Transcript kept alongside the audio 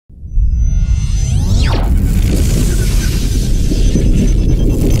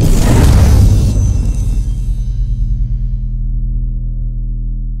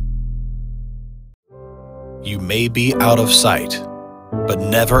may be out of sight, but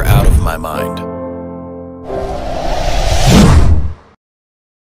never out of my mind.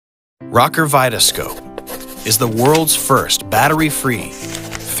 Rocker Vitascope is the world's first battery-free,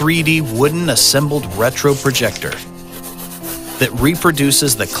 3D wooden assembled retro projector that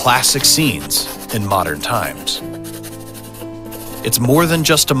reproduces the classic scenes in modern times. It's more than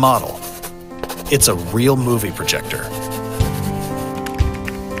just a model. It's a real movie projector.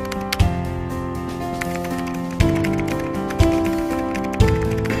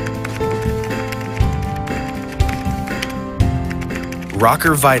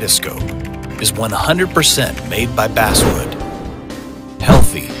 Rocker Vitascope is 100% made by basswood,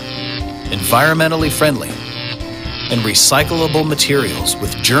 healthy, environmentally friendly, and recyclable materials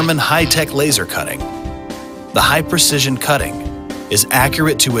with German high-tech laser cutting. The high-precision cutting is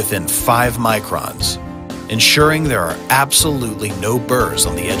accurate to within 5 microns, ensuring there are absolutely no burrs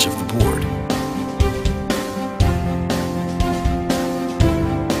on the edge of the board.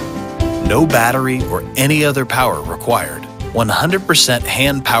 No battery or any other power required. 100%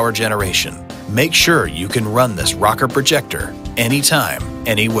 hand power generation. Make sure you can run this rocker projector anytime,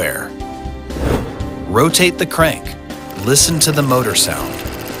 anywhere. Rotate the crank, listen to the motor sound,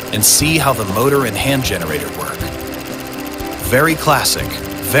 and see how the motor and hand generator work. Very classic,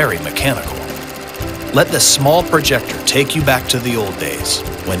 very mechanical. Let this small projector take you back to the old days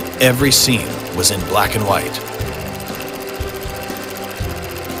when every scene was in black and white.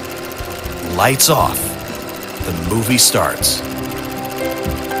 Lights off. The movie starts.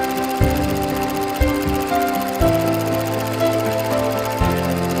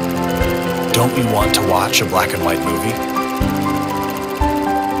 Don't you want to watch a black and white movie?